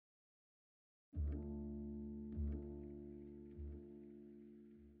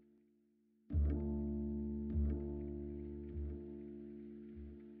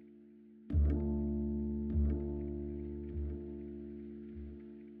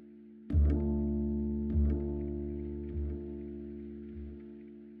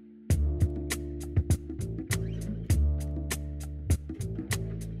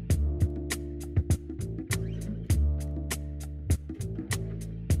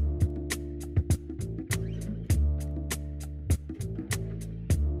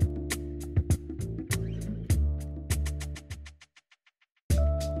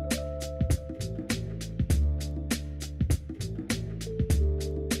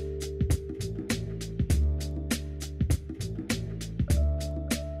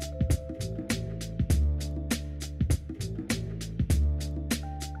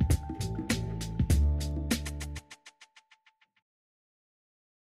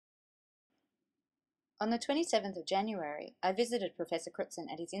On the 27th of January, I visited Professor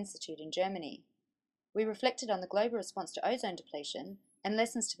Crutzen at his institute in Germany. We reflected on the global response to ozone depletion and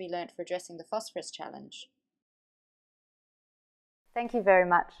lessons to be learnt for addressing the phosphorus challenge. Thank you very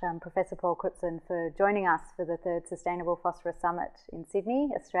much, Professor Paul Crutzen, for joining us for the third Sustainable Phosphorus Summit in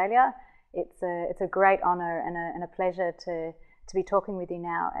Sydney, Australia. It's a great honour and a pleasure to be talking with you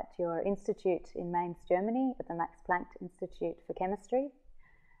now at your institute in Mainz, Germany, at the Max Planck Institute for Chemistry.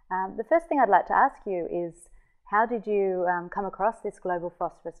 The first thing I'd like to ask you is, how did you come across this global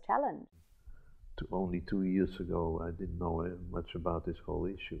phosphorus challenge? Only 2 years ago, I didn't know much about this whole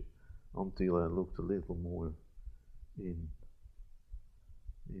issue until I looked a little more in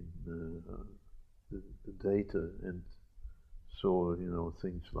the data and saw,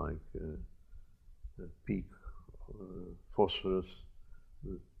 things like peak phosphorus,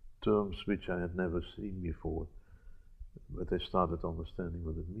 terms which I had never seen before. But I started understanding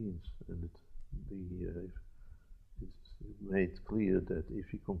what it means, and it's made clear that if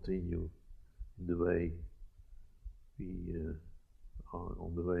we continue in the way we are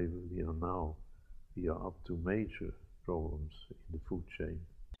on the way we are now, we are up to major problems in the food chain.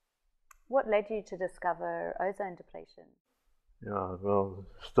 What led you to discover ozone depletion? Yeah, well,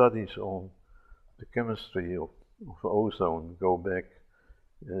 studies on the chemistry of ozone go back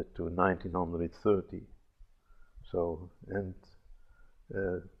to 1930. So, and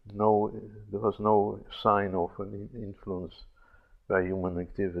there was no sign of an influence by human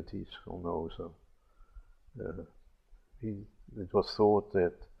activities on ozone. It was thought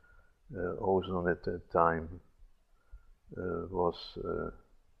that ozone at that time was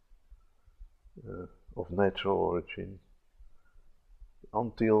of natural origin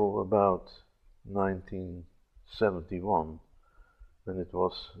until about 1971, when it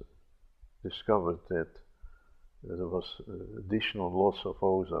was discovered that there was additional loss of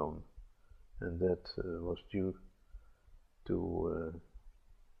ozone, and that was due to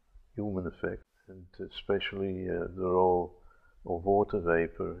human effect, and especially the role of water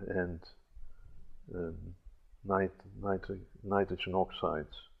vapor and nitrogen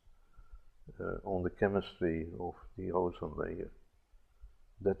oxides on the chemistry of the ozone layer.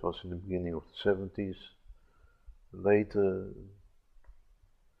 That was in the beginning of the 70s. Later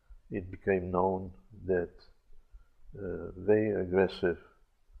it became known that very aggressive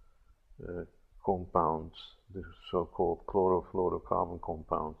compounds, the so-called chlorofluorocarbon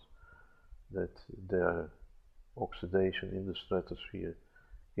compounds, that their oxidation in the stratosphere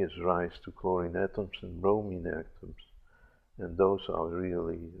gives rise to chlorine atoms and bromine atoms, and those are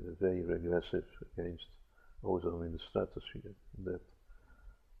really very aggressive against ozone in the stratosphere. That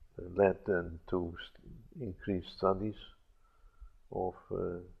led then to increased studies of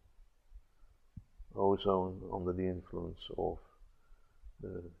ozone under the influence of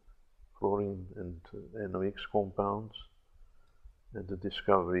chlorine and NOx compounds, and the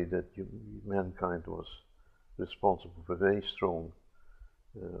discovery that mankind was responsible for very strong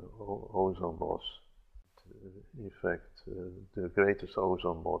ozone loss. In fact, the greatest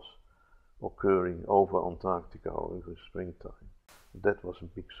ozone loss occurring over Antarctica over springtime. That was a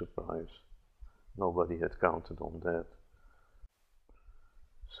big surprise. Nobody had counted on that.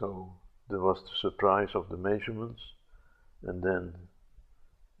 So there was the surprise of the measurements, and then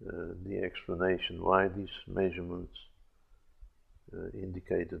the explanation why these measurements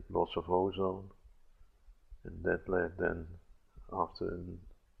indicated loss of ozone, and that led then, after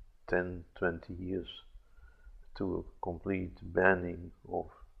 10-20 years, to a complete banning of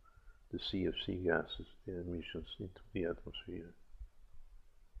the CFC gases, the emissions into the atmosphere.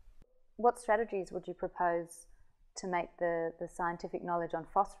 What strategies would you propose to make the scientific knowledge on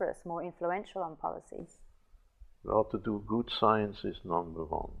phosphorus more influential on policies? Well, to do good science is number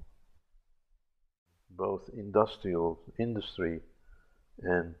one. Both industry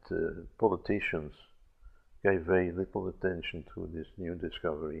and politicians gave very little attention to this new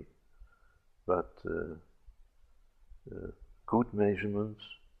discovery, but good measurements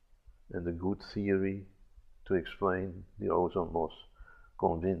and a good theory to explain the ozone loss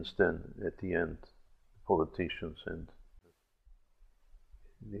convinced then at the end politicians and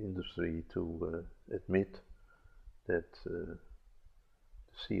the industry to admit that the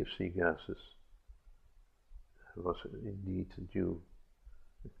CFC gases was indeed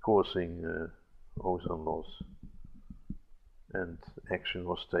causing ozone loss, and action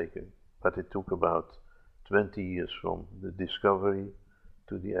was taken. But it took about 20 years from the discovery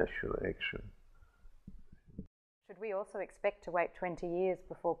to the actual action. Should we also expect to wait 20 years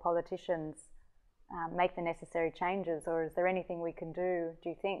before politicians make the necessary changes, or is there anything we can do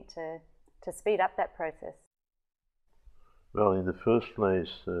you think, to speed up that process? Well, in the first place,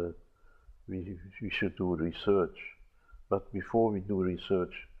 we should do research. But before we do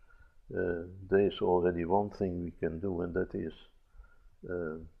research, there is already one thing we can do, and that is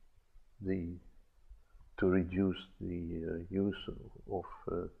to reduce the use of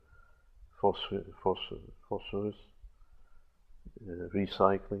phosphorus,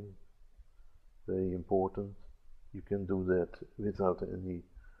 recycling, very important. You can do that without any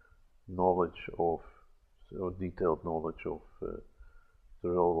knowledge of, or detailed knowledge of the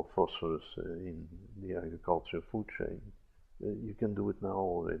role of phosphorus in the agriculture food chain. You can do it now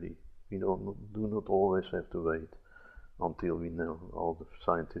already. We do not always have to wait until we know all the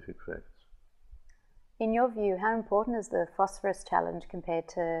scientific facts. In your view, how important is the phosphorus challenge compared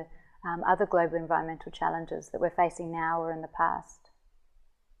to other global environmental challenges that we're facing now or in the past?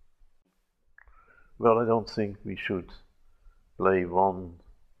 Well, I don't think we should play one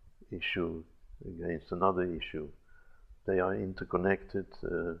issue against another issue. They are interconnected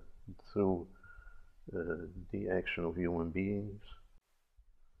through the action of human beings.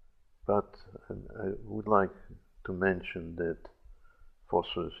 But I would like to mention that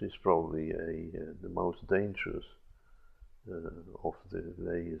phosphorus is probably the most dangerous of the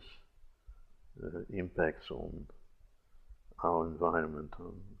various impacts on our environment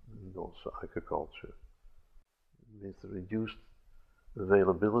and also agriculture. With reduced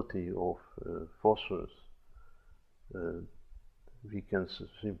availability of phosphorus, we can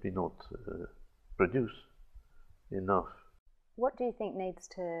simply not produce enough. What do you think needs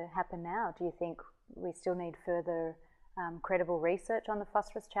to happen now? Do you think we still need further credible research on the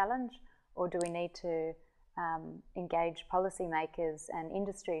phosphorus challenge, or do we need to engage policymakers and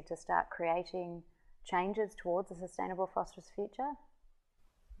industry to start creating changes towards a sustainable phosphorus future?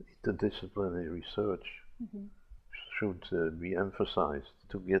 Interdisciplinary research should be emphasized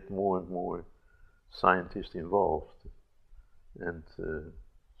to get more and more scientists involved, and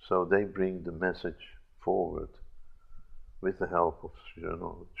so they bring the message forward with the help of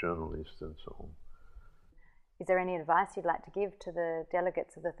journalists and so on. Is there any advice you'd like to give to the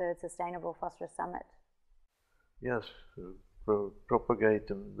delegates of the third Sustainable Phosphorus Summit? Yes, propagate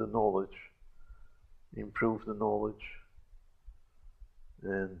the knowledge, improve the knowledge,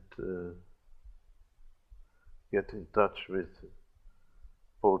 and get in touch with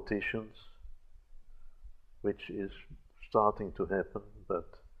politicians, which is starting to happen, but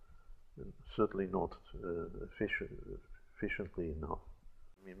certainly not efficiently enough.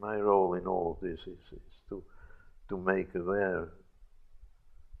 I mean, my role in all of this is to make aware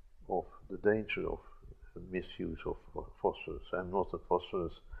of the danger of misuse of phosphorus. I'm not a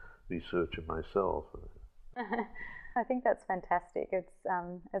phosphorus researcher myself. I think that's fantastic. It's,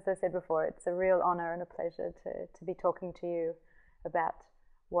 as I said before, it's a real honour and a pleasure to be talking to you about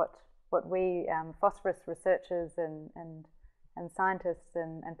what we phosphorus researchers and scientists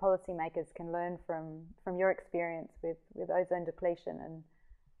and policymakers can learn from your experience with ozone depletion, and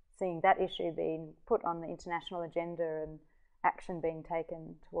seeing that issue being put on the international agenda and action being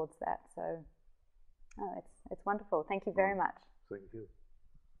taken towards that. So it's wonderful. Thank you very much. Thank you.